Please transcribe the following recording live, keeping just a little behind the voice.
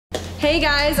Hey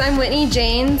guys, I'm Whitney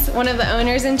Janes, one of the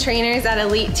owners and trainers at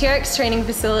EliteTRX Training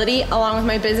Facility, along with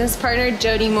my business partner,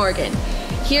 Jody Morgan.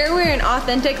 Here we're an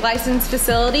authentic licensed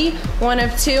facility, one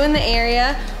of two in the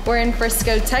area. We're in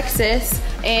Frisco, Texas,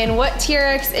 and what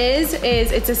TRX is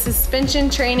it's a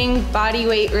suspension training body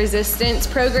weight resistance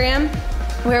program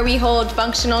where we hold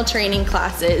functional training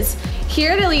classes.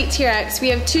 Here at EliteTRX, we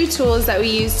have two tools that we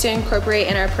use to incorporate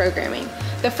in our programming.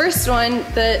 The first one,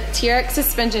 the TRX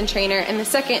suspension trainer, and the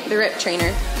second, the RIP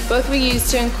trainer. Both we use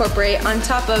to incorporate on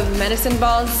top of medicine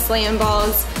balls, slam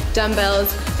balls,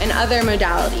 dumbbells, and other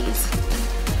modalities.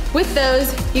 With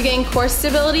those, you gain core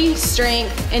stability,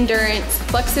 strength, endurance,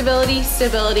 flexibility,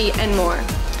 stability, and more.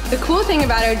 The cool thing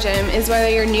about our gym is whether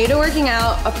you're new to working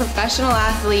out, a professional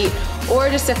athlete,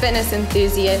 or just a fitness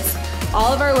enthusiast,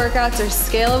 all of our workouts are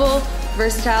scalable,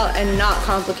 versatile, and not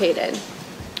complicated.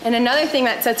 And another thing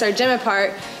that sets our gym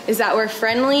apart is that we're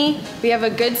friendly, we have a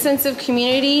good sense of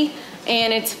community,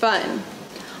 and it's fun.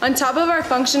 On top of our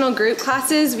functional group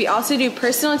classes, we also do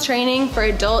personal training for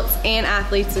adults and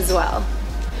athletes as well.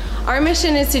 Our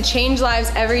mission is to change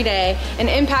lives every day and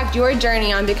impact your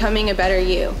journey on becoming a better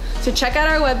you. So check out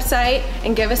our website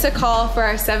and give us a call for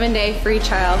our 7-day free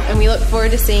trial, and we look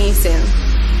forward to seeing you soon.